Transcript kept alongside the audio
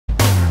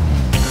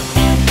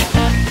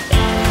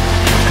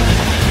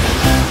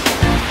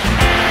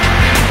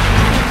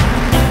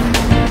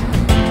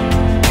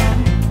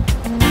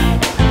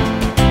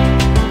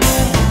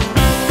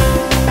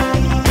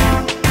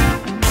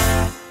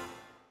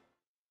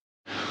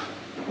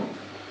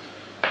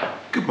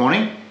Good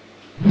morning.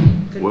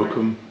 Good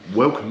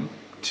welcome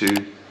to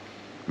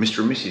Mr.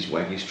 and Mrs.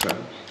 Waggies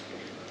Travel.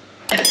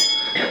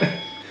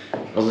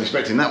 I wasn't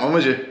expecting that one,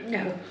 was you?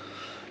 No.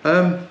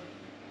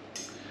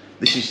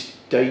 This is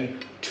day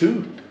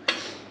 2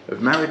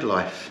 of married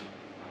life.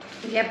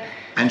 Yep.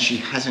 And she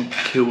hasn't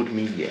killed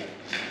me yet.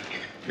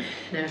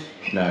 No.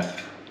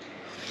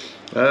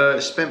 No.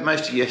 Spent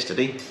most of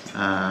yesterday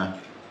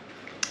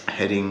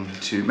heading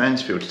to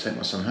Mansfield to take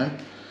my son home.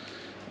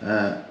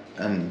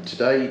 And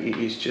today it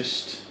is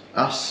just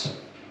us.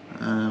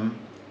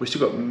 We've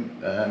still got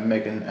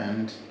Megan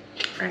and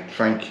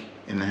Frank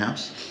in the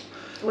house.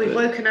 We've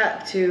woken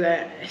up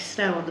to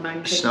snow on the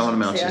mountain. Snow on the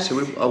mountain,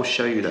 so I'll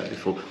show you that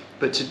before.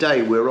 But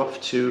today we're off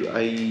to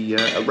a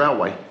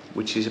railway,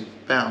 which is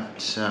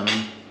about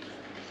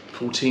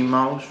 14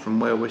 miles from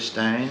where we're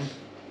staying,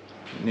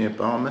 near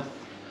Barmouth.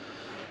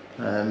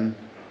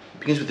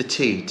 Begins with a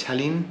T,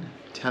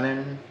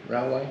 Talyllyn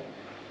Railway.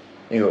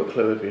 You got a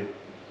clue, have you?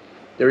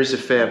 There is a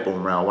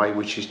Fairbourne Railway,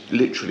 which is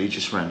literally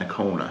just around the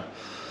corner.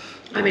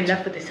 I'm in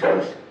love with this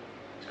house.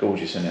 It's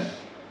gorgeous, isn't it?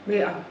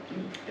 Yeah.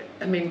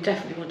 I mean,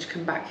 definitely want to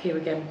come back here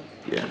again.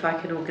 Yeah. If I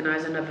can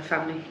organise another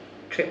family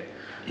trip.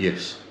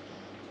 Yes.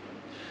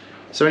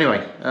 So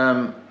anyway,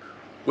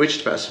 we're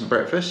just about some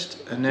breakfast,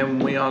 and then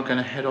we are going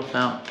to head off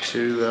out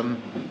to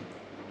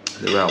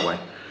the railway.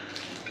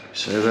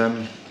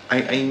 So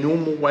a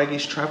normal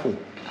Waggies travel.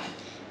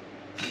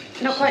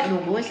 Not quite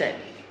normal, is it?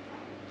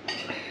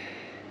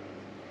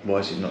 Why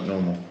is it not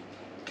normal?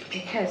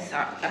 Because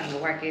I'm a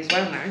Waggie as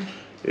well now.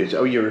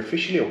 Oh, you're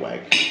officially a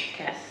Wag?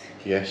 Yes.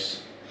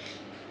 Yes.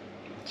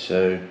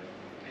 So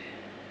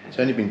it's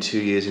only been 2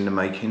 years in the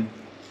making.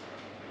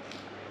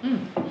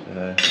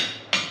 So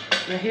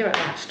We're here at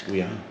last.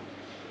 we are.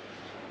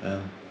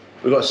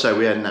 We've got to say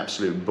we had an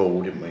absolute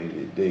ball, didn't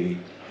we?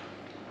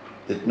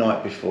 The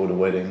night before the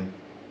wedding,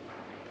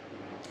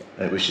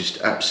 it was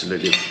just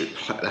absolutely.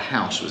 The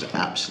house was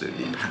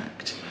absolutely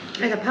packed.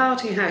 Like a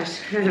party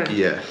house.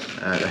 Yeah,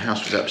 the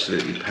house was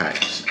absolutely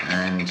packed,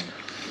 and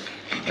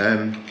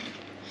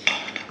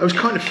it was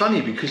kind of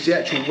funny because the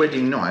actual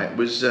wedding night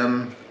was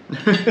no,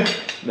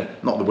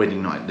 not the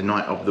wedding night, the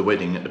night of the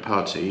wedding at the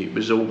party. It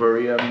was all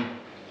very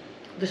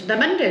The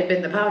Monday had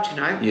been the party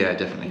night. yeah,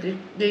 definitely.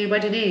 The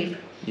wedding eve.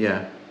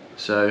 Yeah.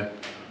 So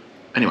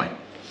anyway,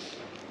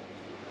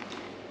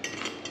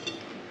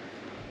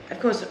 Of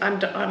course,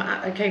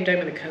 I came down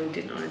with a cold,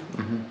 didn't I?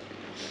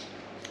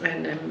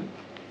 And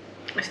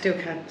I still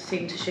can't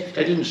seem to shift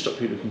it it. didn't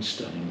stop you looking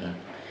stunning though.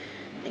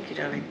 Thank you,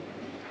 darling.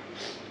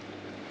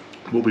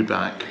 We'll be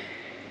back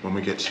when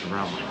we get to the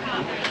railway.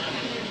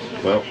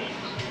 Well,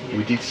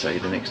 we did say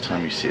the next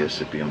time you see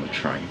us it'd be on the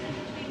train.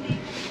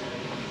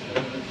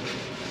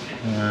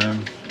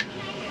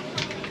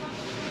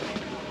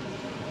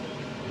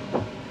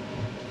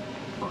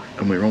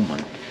 And we're on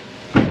one.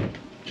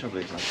 Trouble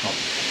is,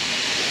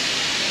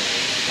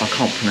 I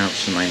can't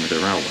pronounce the name of the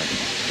railway.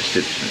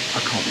 I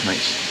can't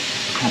pronounce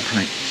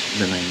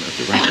the name of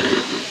the railway.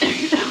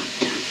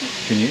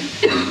 Can you?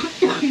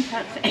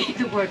 That's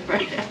the word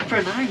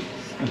pronounce.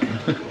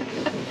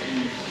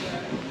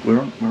 We're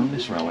on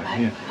this railway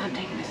here. I'm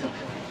taking this off.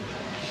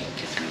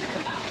 Just going to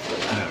come out.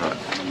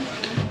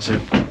 Right. So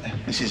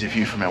this is a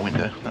view from our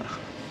window.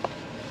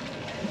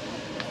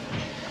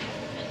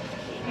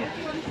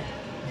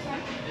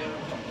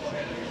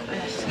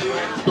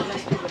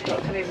 Unless people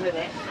don't come in with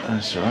it.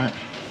 That's all right.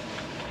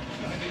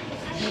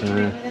 So,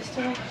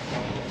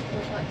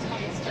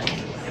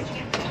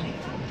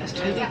 That's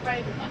Toby.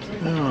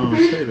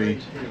 oh, Toby.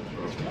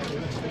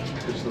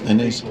 And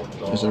there's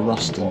a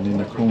Ruston in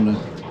the corner.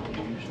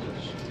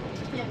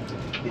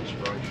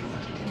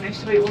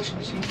 Most of it washing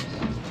machine.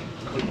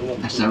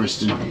 That's the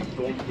Ruston.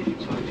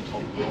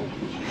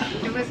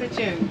 It was a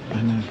joke.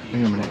 I know.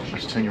 Hang on a minute.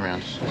 Just turn you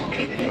around.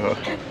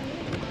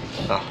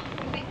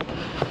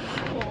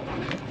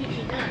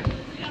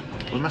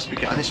 We must be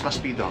getting. This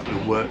must be like the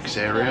works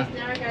area.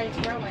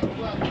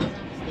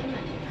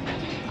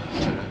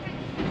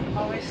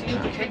 Always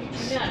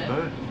lubricants.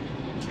 Oh.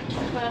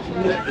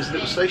 Yeah, there's a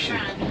little station.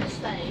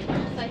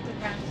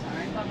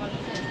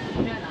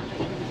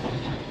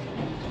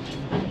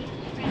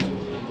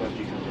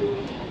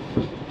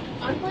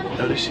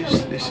 No, this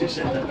is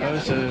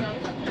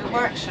The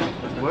workshop.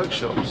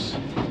 workshops.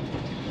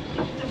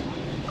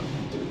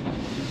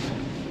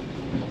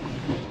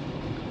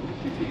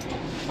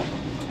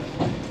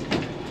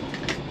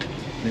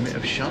 Limit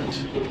of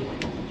shunt.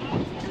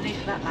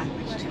 Leave that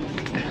language to me.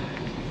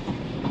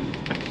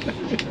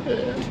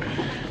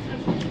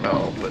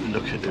 Oh, but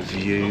look at the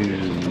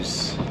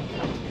views.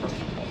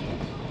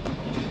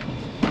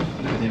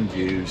 Look at them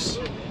views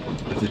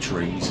of the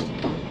trees.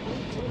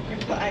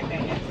 We've got out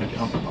there yet.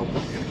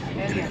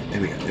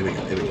 There we go.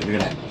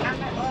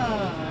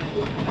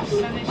 The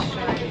sun is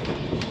shining.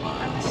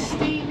 And the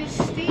steam is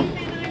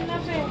steaming. I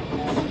love it.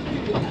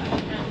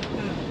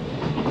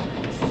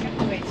 This is a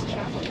good way to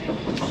travel now.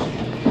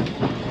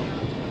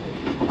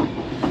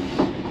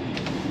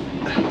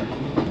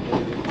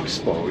 I'll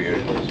spoil you. I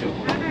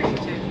know you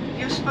do.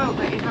 You're spoiled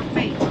that you have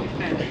me, to be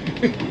fair.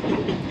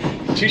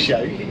 Touche.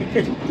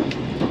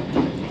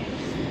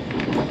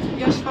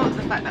 Your fault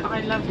the fact that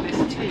I love this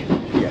too.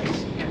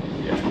 Yes.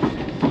 Yeah.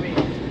 Really,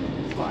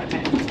 that's what I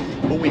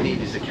meant. All we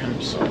need is a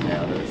campsite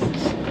now on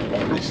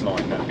this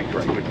line. That'd be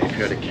great, wouldn't it, if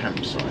you had a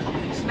campsite?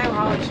 It's no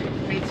hardship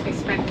for me to be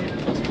spending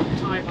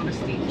time on a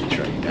steam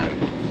train. No.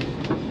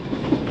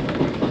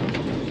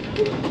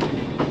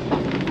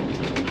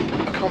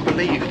 I can't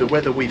believe the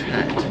weather we've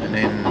had, and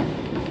then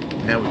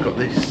now we've got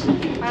this.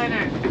 I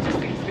know. I just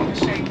think it's a bit of a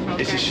shame for our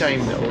It's guests. a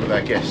shame that all of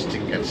our guests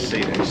didn't get to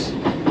see this.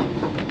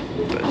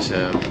 But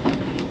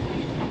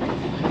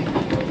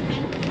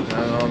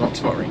oh, not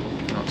to worry.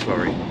 Not to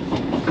worry.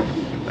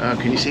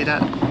 Can you see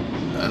that?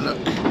 Look.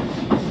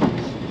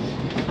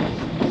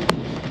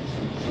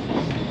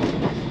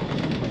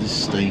 The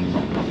steam.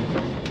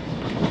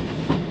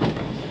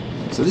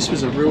 So this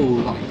was a real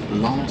like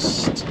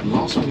last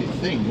minute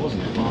thing,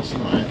 wasn't it? Last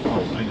night.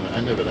 Oh, hang on,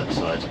 hand over that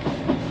side.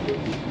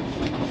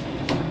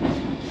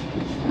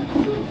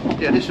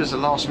 Yeah, this was a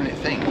last minute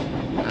thing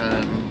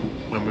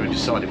when we were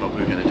deciding what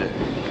we were going to do.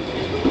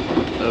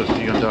 Oh,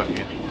 you're gone dark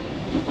again.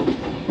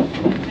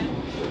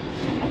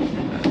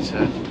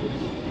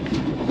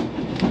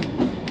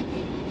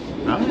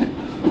 Right,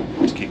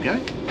 let's keep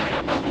going.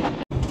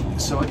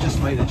 So I just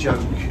made a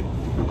joke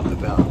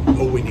about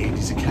all we need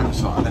is a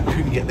campsite, and I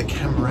couldn't get the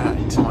camera out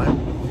in time,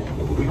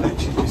 but we've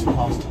actually just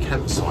passed a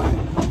campsite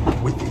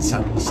with its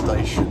own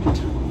station.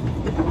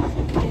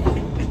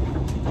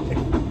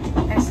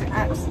 It's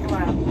absolutely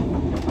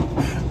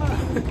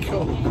I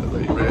can't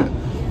believe it.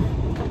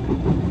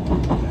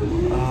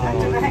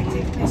 After the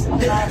hecticness of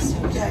the last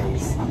few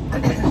days,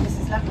 this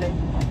is lovely.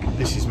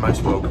 This is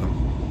most welcome.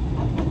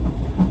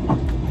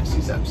 This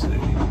is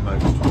absolutely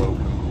most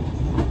welcome.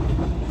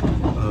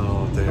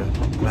 Oh dear.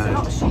 There's a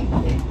lot of sheep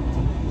here.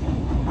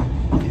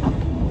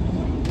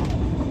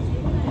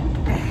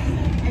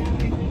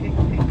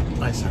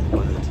 I sound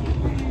bothered.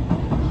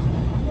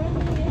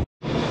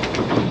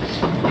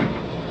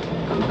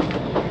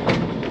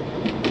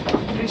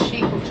 There's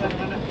sheep all trying to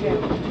run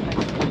uphill.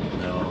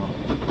 No.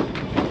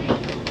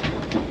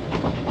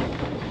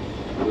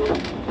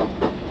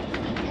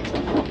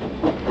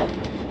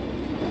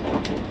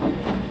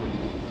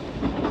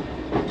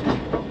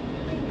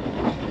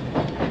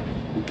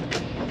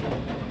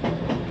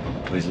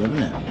 Oh, he's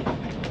loving it.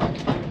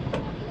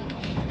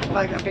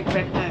 Like that big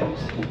red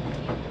nose.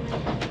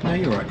 No,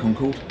 you're right,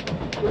 Concord.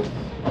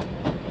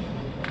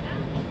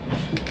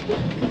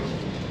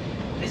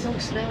 There's all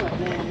snow up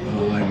there.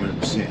 Oh, I'm going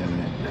to sit in a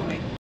minute. Oh,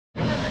 wait.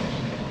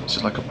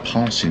 It's like a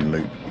passing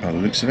loop by the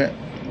looks of it.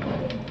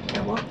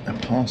 A what? A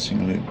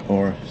passing loop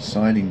or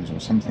sidings or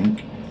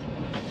something.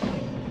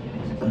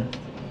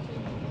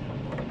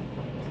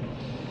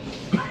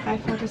 How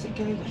far does it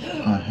go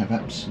then? I have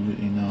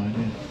absolutely no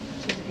idea.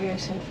 So does it go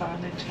so far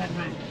and then turn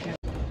round and go?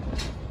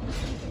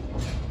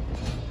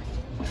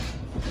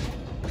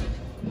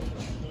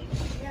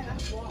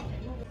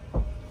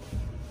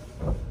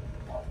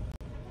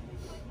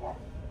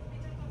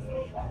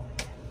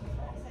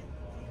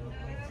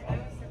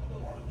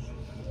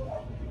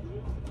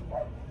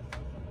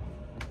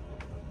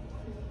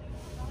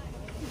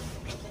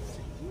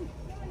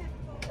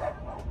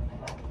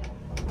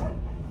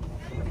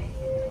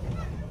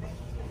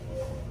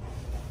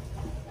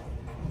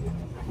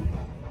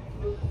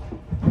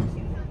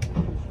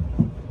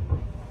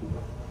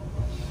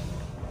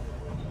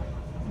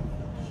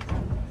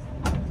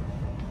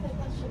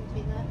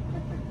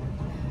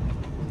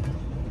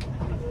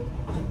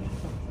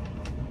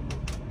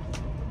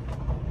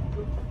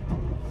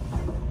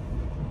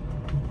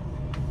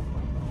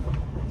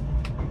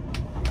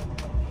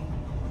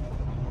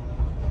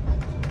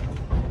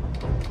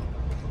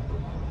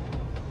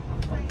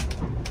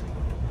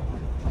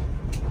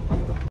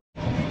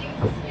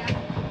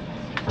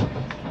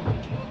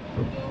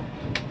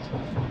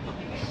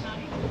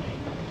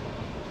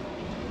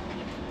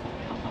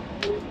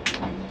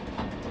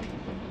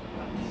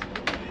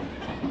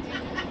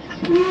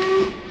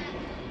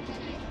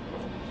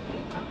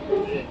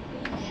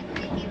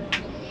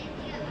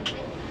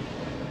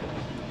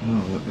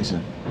 Oh, look,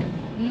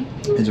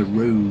 there's a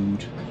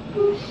road.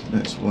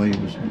 That's why he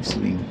was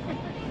whistling.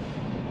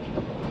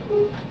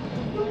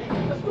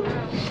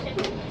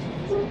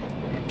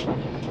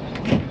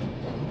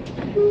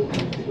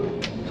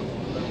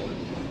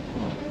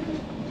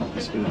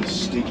 It's a bit of a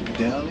steep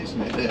down,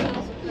 isn't it, there?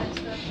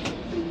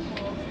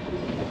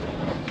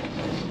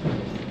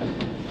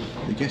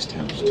 The guest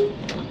house.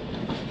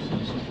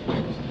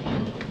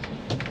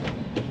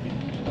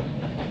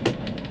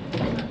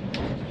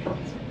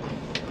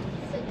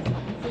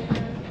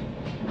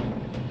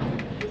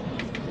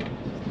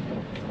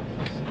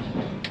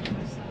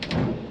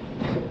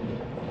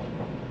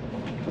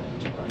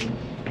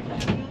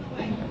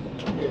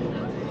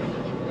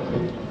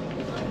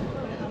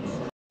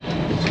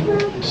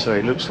 So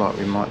it looks like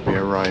we might be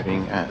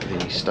arriving at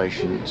the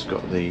station. It's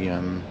got the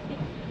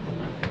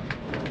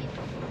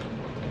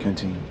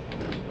canteen.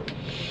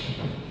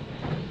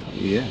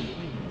 Yeah.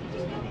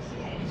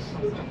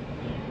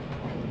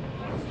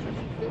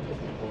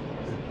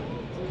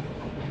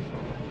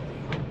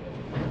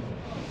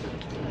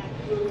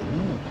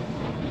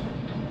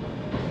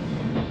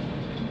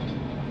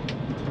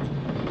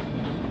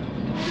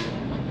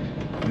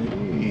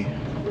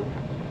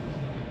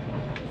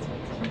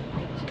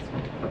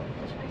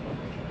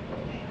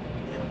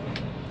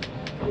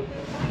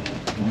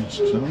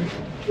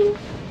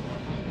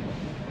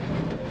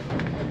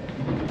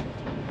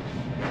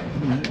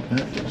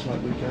 That looks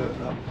like we go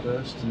up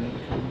first and then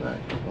come back.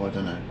 Oh, I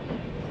don't know.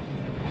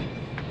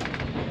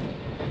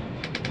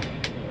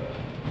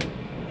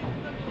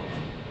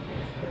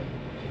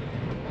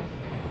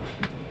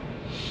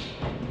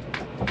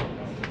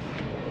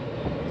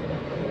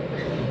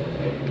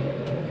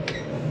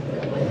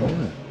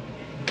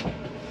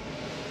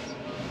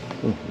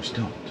 Oh, we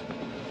stopped.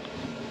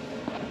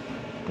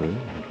 Oh.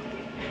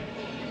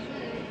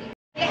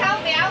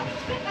 Help me out.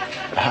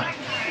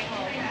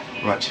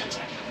 Right.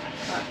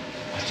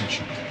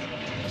 Attention.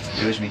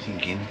 There is me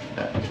thinking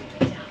that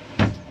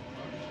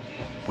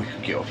we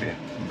could get off here,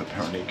 but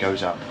apparently it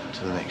goes up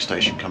to the next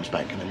station, comes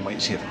back, and then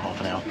waits here for half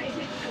an hour.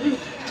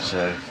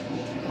 So,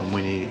 and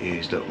Winnie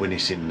is, look,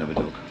 Winnie's seen another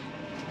dog.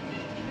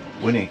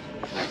 Winnie.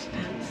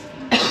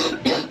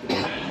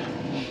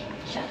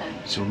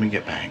 So when we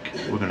get back,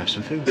 we're going to have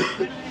some food.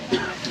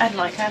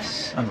 Unlike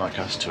us. Unlike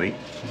us to eat.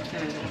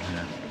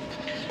 Yeah.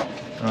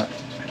 Right.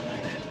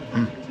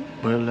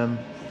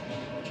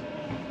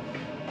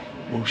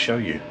 We'll show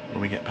you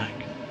when we get back.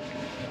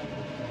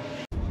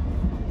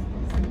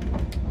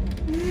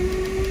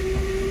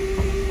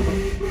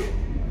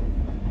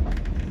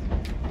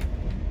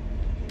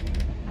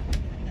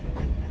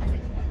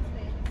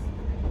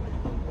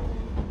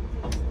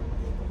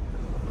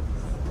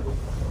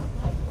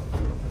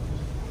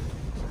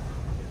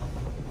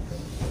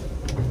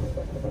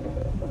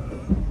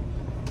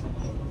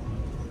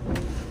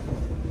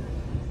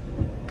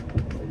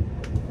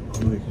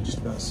 We can just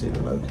about see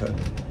the loco.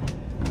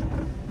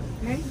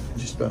 Okay.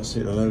 Just about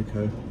see the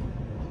loco.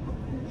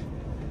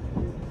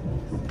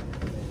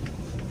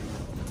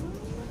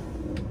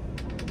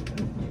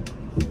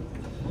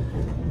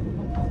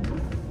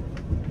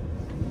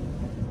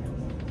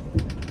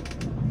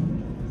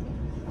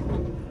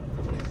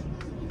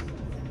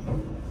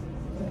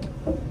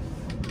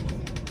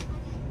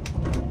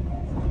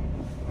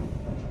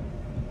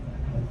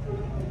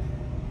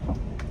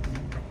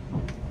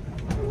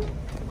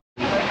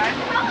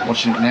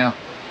 Watching it now.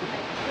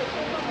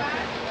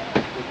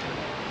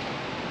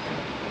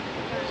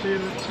 See you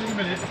in a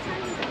minute.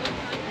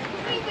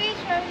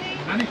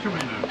 Nanny's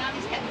coming now.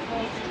 Nanny's getting the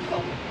boys to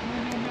come.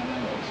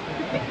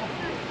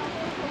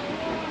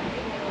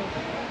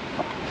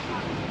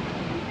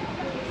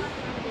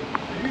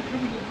 Are you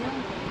coming as well?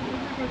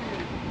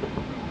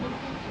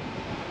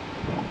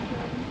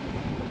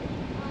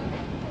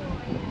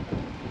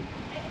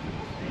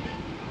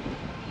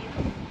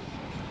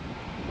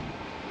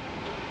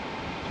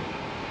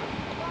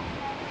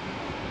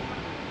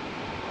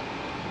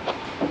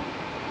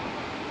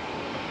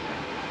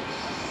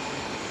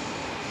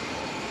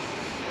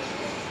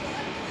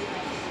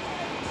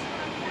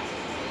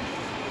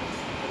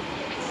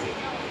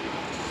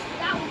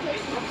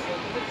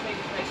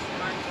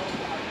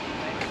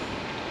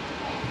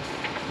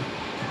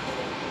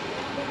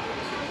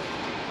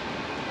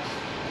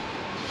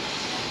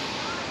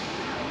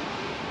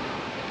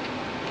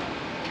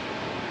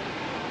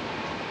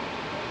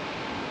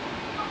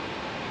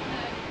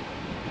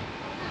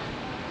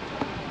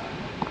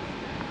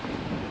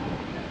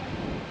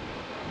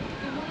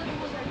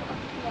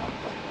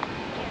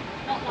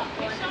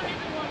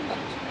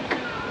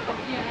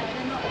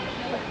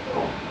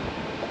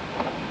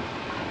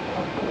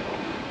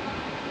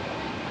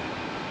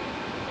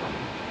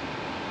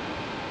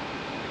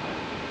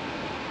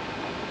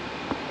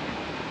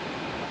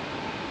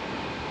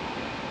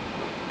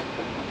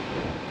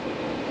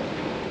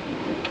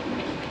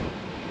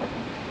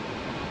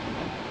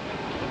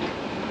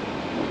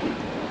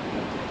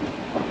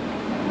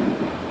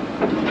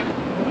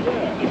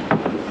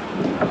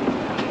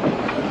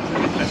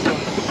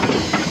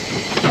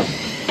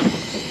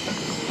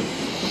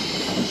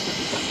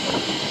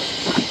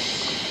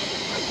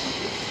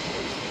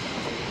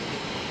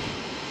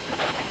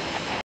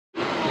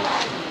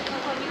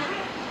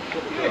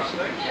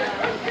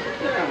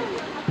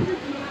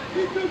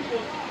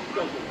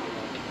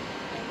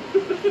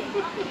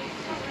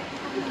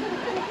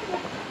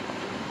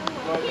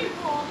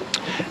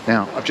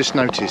 Now, I've just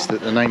noticed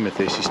that the name of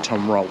this is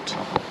Tom Rolt.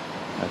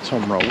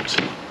 Tom Rolt,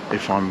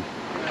 if I'm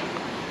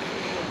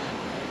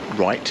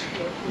right,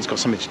 has got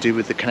something to do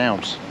with the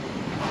canals.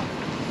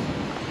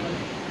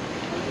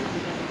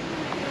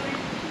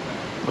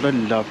 What a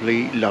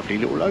lovely, lovely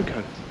little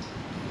loco.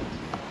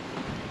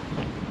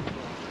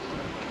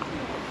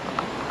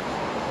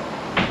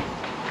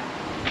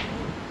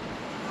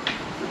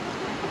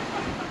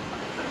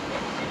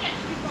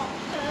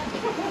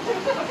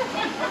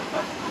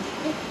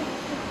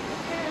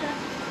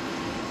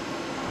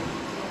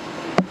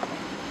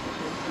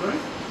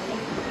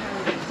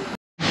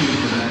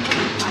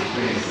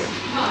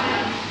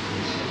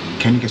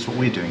 Can you guess what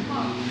we're doing?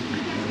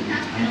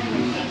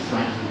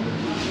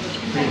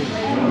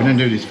 We don't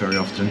do this very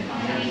often.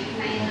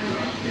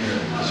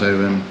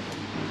 So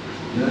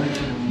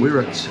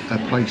we're at a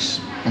place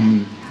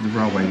on the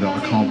railway that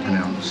I can't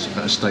pronounce,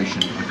 at a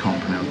station I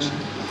can't pronounce.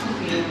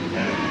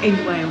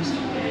 In Wales.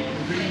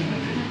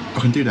 I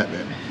can do that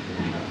bit.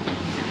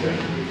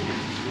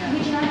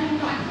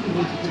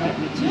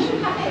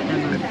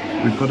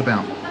 We've got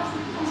about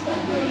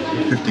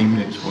 15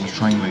 minutes before the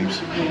train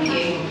leaves. I'm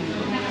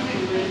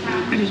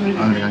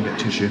going to go and get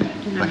tissue.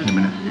 Back in a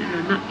minute.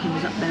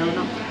 Napkins up there or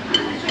not?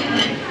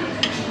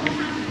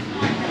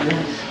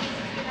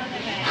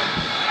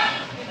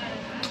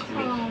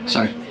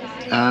 So,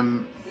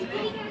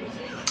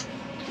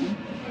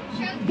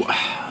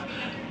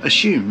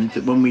 assumed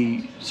that when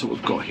we sort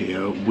of got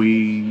here,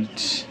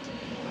 we'd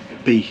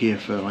be here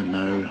for, I don't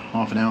know,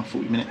 half an hour,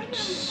 40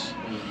 minutes.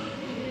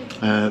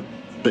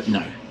 But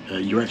no,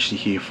 you're actually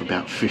here for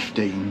about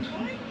 15.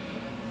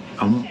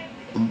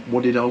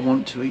 What did I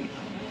want to eat?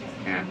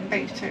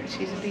 Baked potato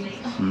cheese and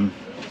beans.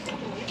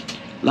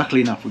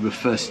 Luckily enough, we were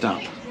first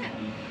up.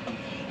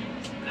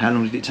 How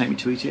long did it take me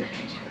to eat it?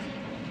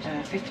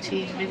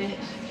 15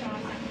 minutes.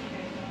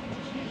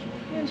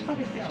 Yeah, it's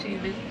probably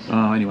 15 minutes.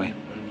 Oh, anyway.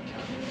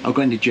 I've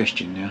got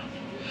indigestion now.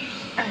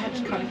 I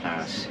had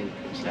cauliflower soup,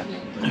 it was lovely.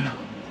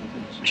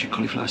 I should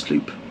cauliflower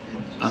soup.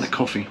 I had a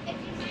coffee.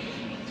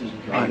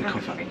 I had a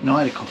coffee. No,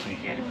 I had a coffee.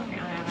 Yeah,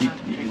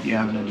 You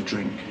haven't had a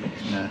drink?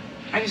 No.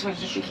 I just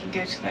wondered if we can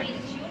go to that.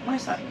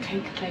 Where's that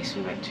cake place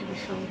we went to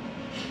before?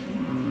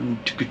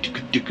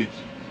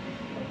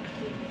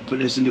 But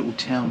there's a little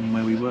town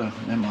where we were.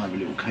 They might have a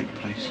little cake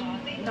place.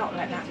 Not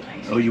like that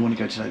place. Oh, you want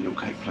to go to that little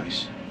cake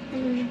place?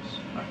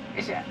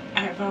 Is it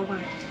out of our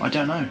way? I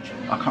don't know.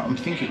 I can't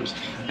think it was.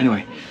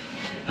 Anyway,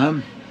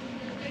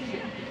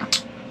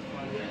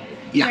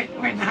 yeah.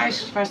 We're in the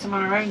house first time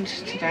on our own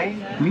today.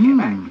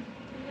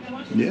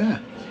 Yeah.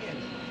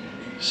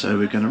 So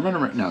we're going to run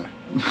around. No.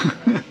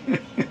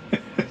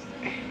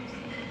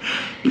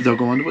 The dog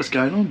will wonder what's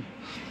going on.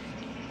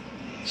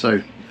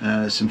 So,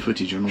 some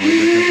footage on the way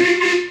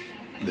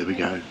back up. There we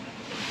go.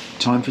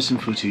 Time for some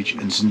footage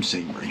and some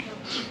scenery.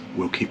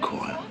 We'll keep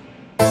quiet.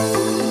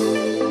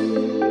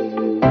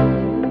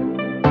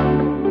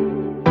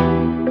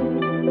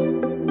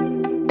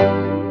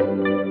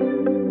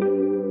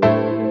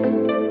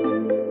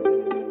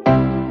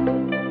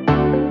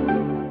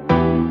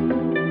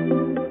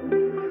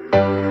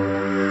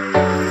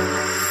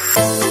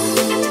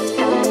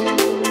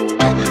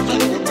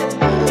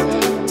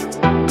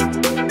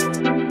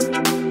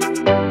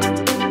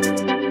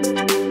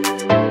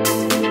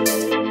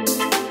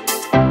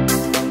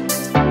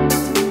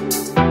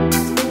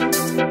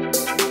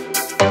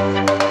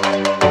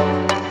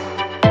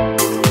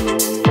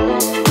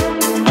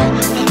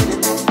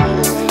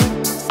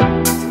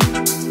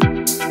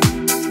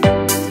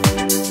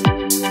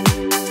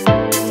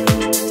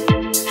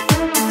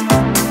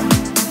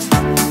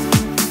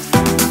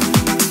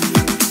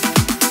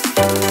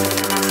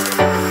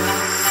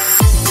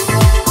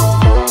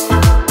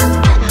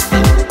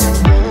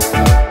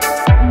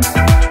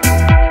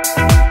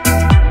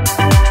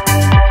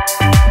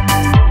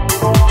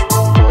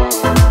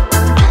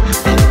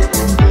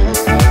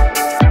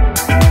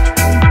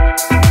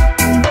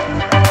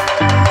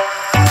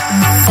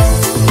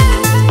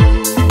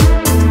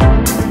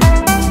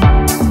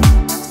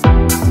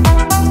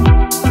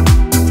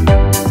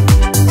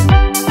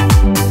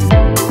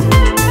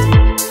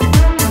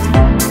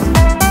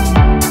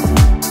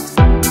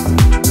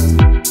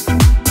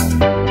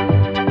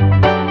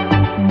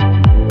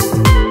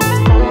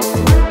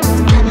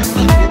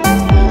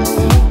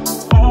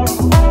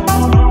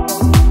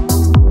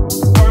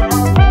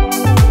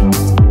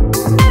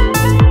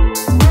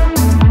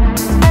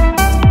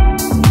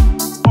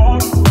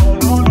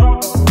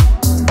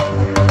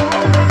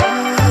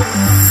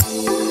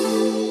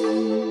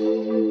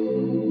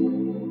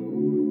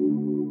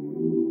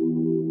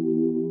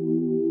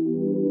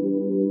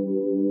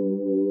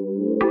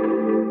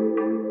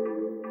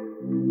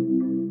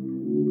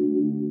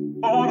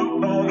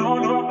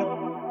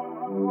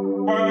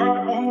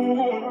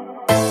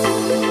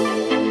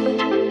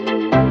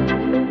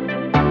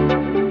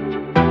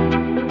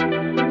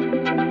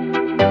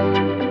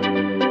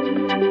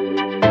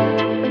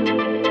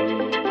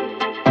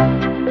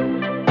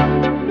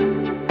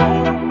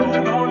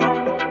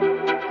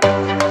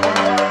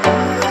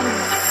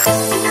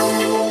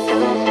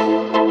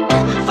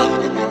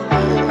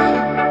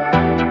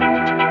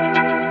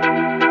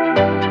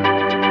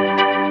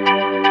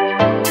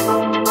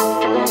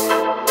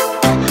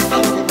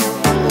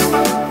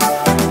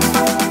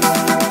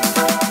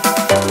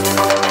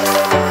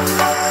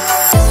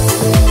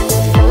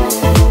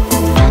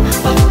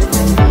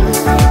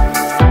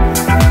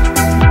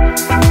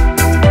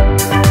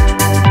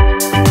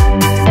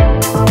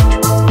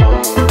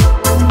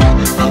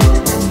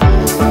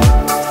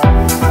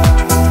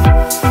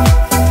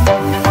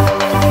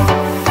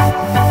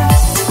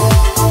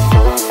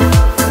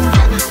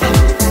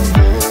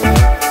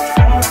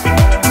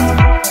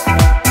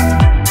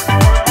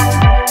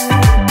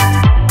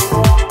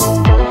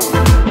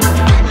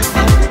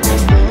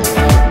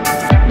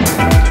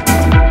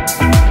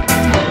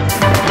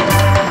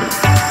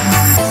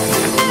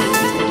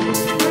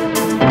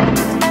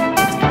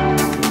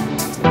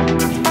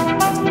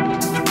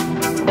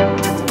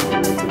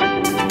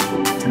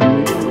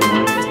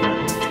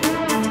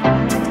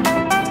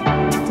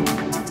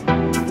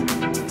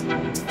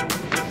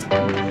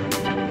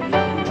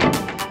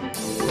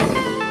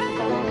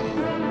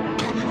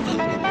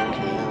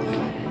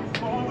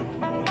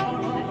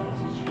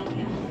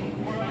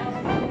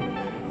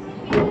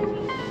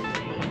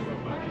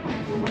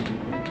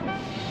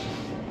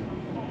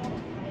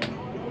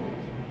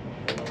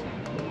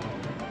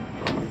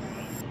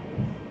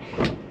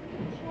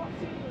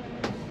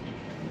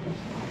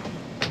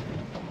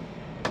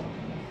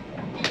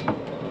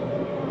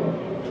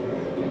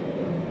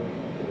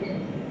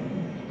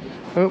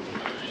 Oh,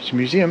 it's a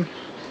museum.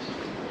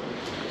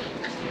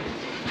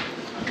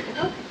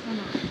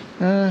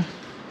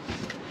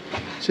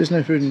 Says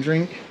no food and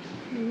drink.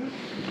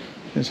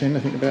 Doesn't say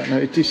nothing about no.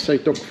 It did say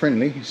dog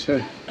friendly,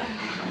 so.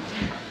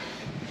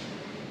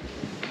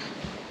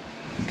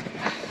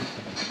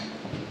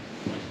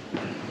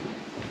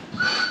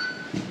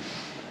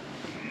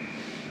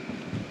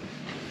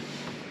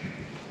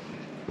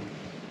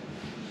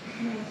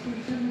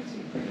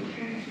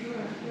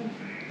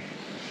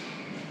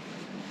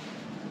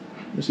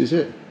 This is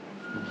it.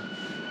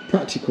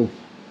 Practical.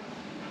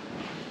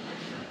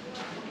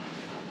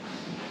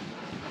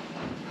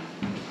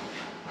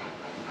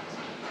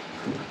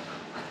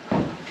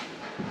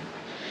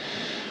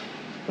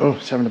 Oh,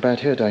 it's having a bad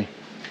hair day.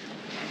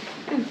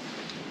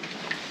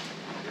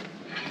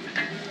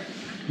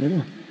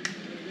 Yeah.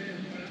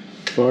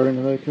 Firing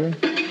the loco.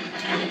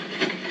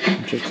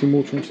 Injecting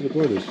water into the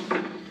boilers.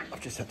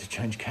 I've just had to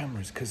change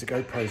cameras because the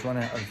GoPro's run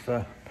out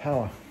of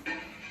power.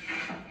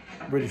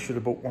 Really should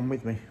have bought one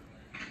with me.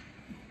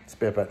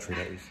 Spare battery,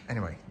 that is.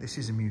 Anyway, this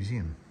is a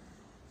museum.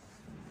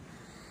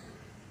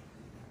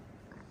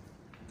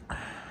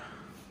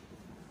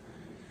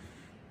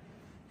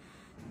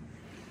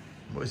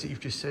 What is it you've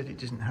just said? It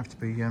doesn't have to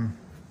be, don't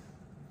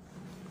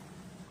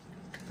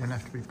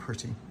have to be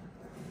pretty.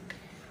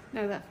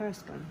 No, that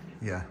first one.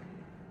 Yeah.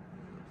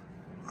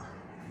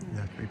 You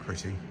have to be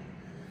pretty.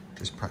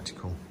 Just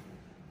practical.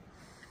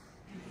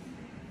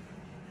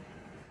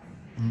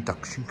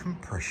 Induction,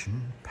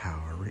 compression,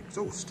 power,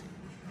 exhaust.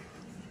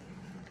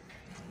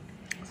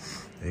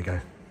 There you go.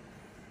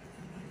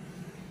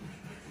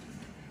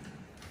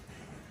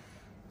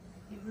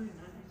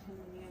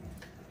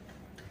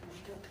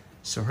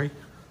 Sorry?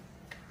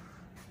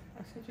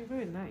 I said you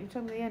ruined that. You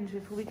told me the end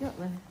before we got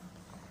there.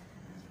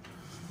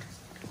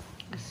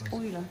 A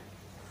spoiler.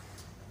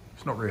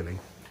 It's not really.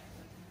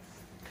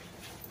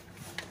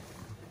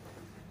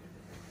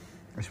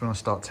 It's when I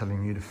start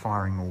telling you the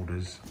firing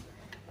orders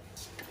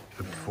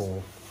of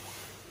 4,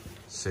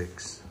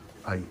 6,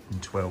 8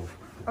 and 12.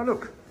 Oh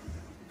look,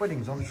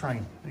 weddings on the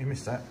train. You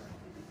missed that.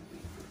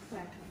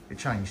 Where? It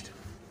changed.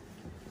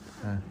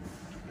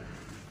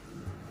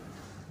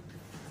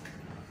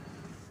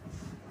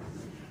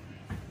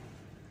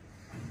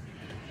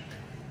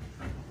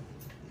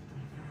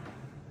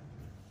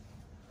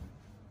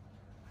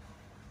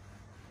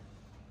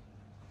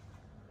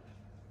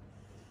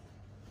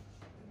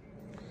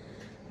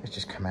 Let's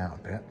just come out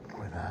a bit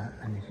with that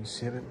and you can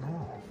see a bit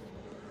more.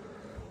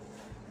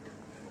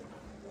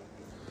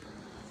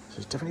 So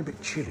it's definitely a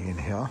bit chilly in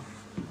here.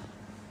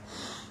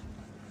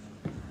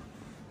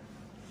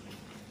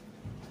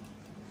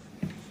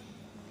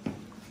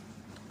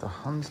 The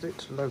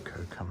Hunslet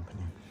Loco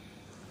Company.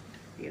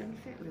 The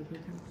unfit loco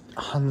company.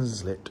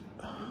 Hunslet.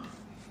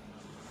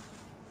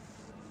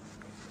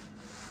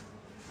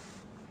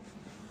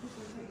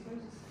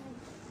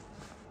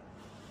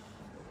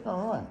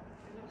 All right.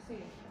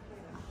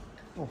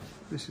 Oh,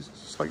 this is a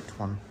slate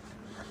one.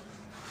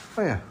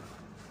 Oh yeah.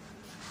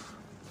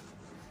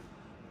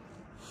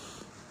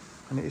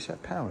 And it is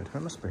that powered,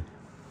 it must be.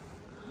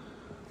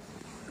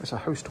 It's a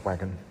host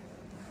wagon.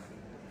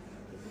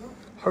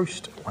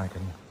 Host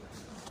wagon.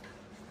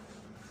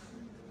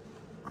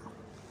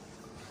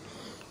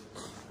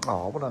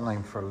 Oh, what a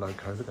name for a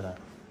loco, look at that.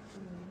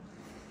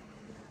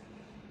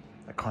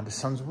 That kind of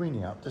sums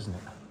weenie up, doesn't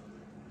it?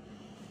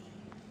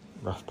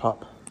 Rough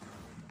pup.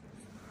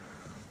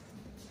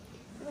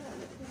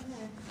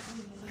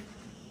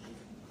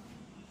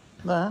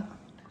 That,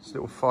 it's a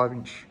little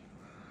 5-inch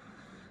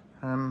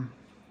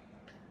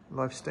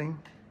live steam.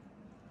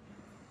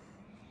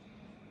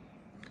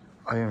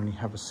 I only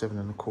have a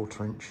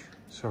 7¼ inch,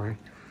 sorry,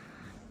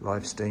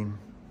 live steam.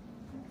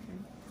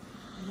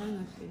 Okay.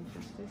 I'm actually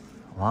interested.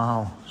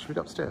 Wow, should we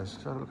go upstairs?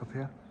 Let's have a look up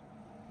here.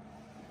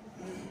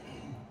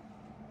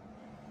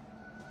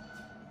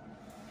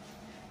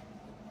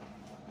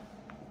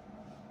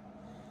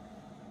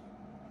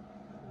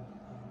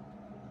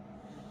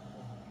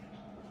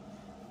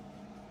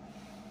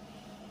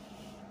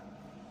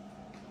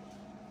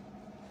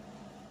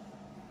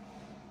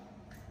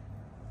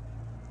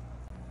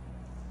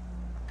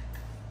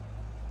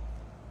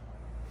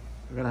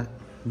 Look at that,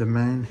 the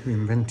man who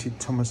invented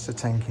Thomas the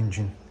Tank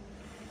Engine.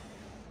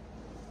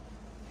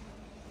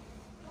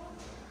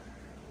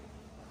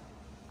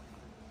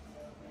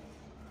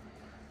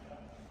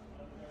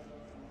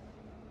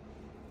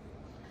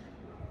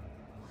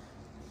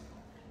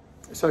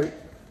 So,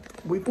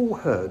 we've all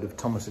heard of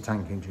Thomas the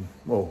Tank Engine.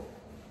 Well,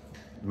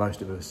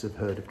 most of us have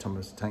heard of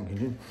Thomas the Tank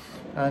Engine.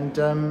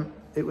 And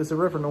it was the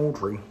Reverend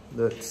Audrey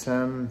that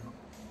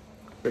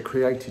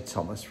created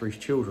Thomas for his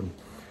children.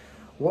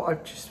 What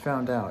I've just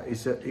found out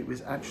is that it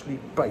was actually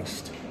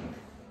based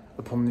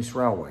upon this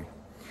railway.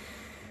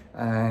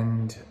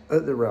 And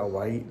at the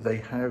railway, they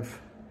have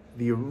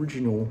the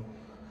original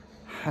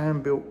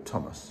hand-built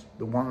Thomas,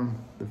 the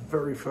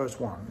very first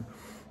one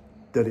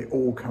that it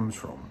all comes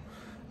from.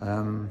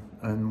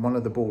 And one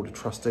of the board of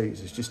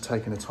trustees has just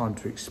taken the time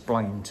to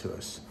explain to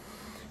us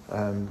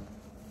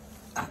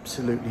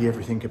absolutely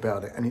everything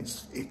about it, and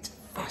it's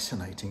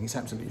fascinating. It's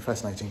absolutely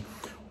fascinating.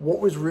 What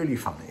was really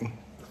funny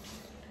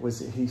was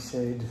that he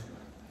said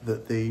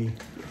that the...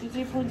 Did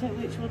you point out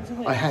which one's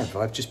which? I have.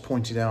 I've just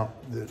pointed out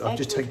that I've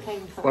just taken...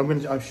 Well,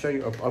 I'll show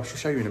you. I shall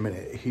show you in a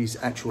minute his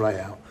actual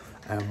layout.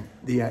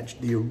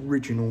 The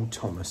original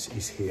Thomas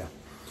is here.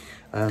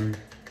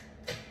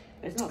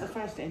 It's not the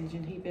first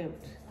engine he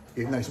built.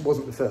 No, it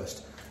wasn't the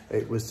first.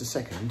 It was the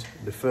second.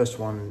 The first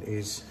one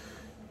is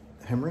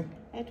Henry?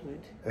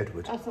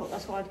 Edward. I thought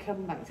that's why I'd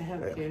come back to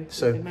help you with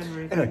so, the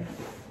memory. Anyway,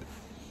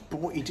 but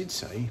what he did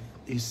say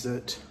is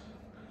that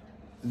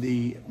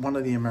one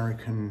of the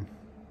American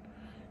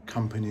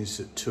companies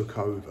that took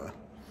over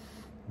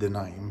the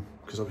name,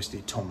 because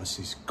obviously Thomas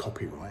is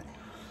copyright,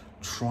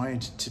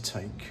 tried to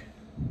take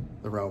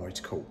the railway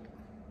to court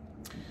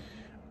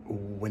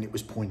when it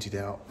was pointed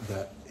out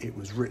that it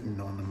was written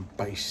on and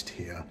based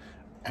here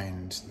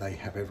and they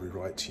have every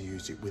right to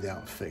use it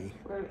without fee.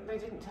 Well, they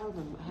didn't tell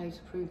them how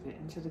to prove it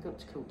until they got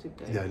to court, did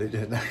they? Yeah, they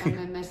didn't. And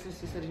then their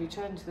solicitor said, if you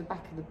turn to the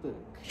back of the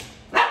book,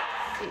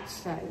 it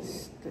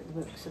says that the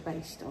books are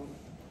based on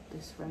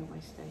this railway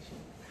station.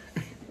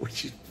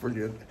 Which is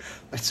brilliant.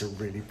 That's a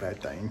really bad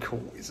day in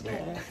court, isn't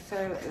it? Yeah,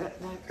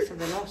 so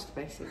they lost,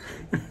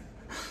 basically.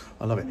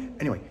 I love it.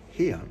 Anyway,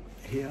 here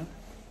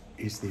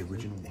is the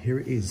original. Here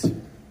it is.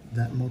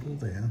 That model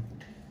there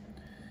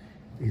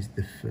is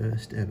the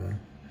first ever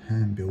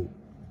hand-built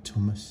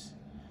Thomas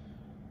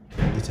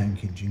the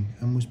tank engine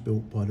and was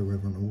built by the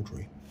Reverend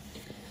Audrey.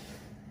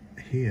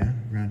 Here,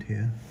 around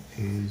here,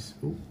 is...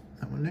 Oh,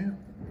 that one there?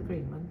 The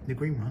green one. The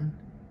green one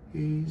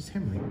is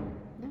Henry.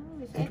 No,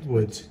 it's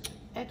Edward.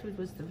 Edward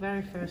was the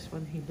very first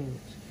one he built.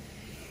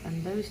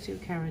 And those two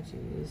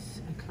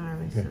carriages, a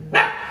Clarice Okay. and...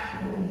 I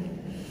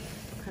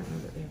can't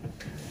remember the other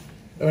carriage.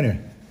 Oh, anyway.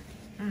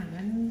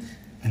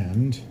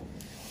 And...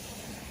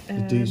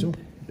 the diesel.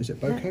 Is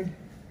it Boco?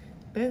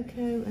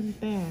 Boco and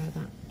Bear,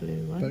 that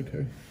blue one.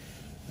 Boco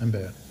and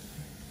Bear.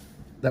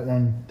 That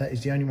one, that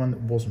is the only one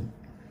that wasn't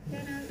No,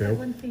 built. that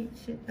one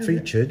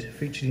featured.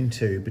 Featured in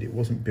two, but it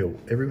wasn't built.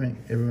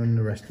 Everyone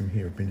the rest of them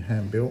here have been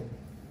hand built.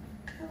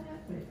 Oh,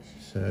 that rich.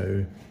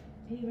 So,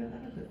 He wrote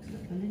other books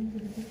like The Lind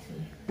of the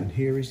City. and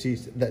here is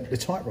the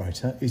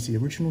typewriter is the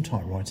original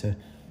typewriter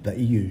that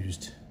he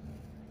used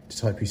to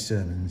type his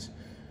sermons.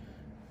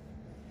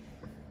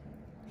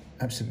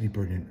 Absolutely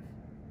brilliant.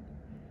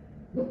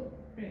 Rich.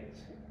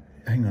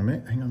 Hang on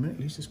a minute,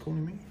 Lisa's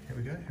calling me. Here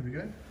we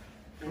go.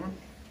 Come on.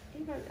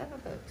 He wrote other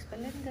books, The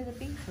Lind of the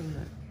Beetle,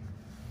 look.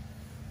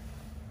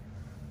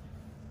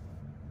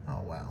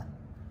 Oh, wow.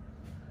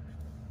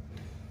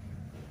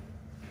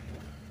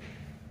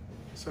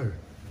 So,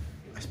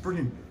 that's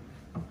brilliant.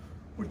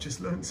 We've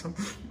just learned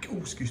something. Oh,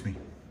 excuse me.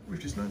 We've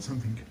just learned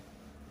something.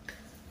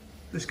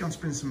 Let's go and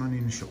spend some money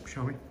in the shop,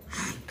 shall we?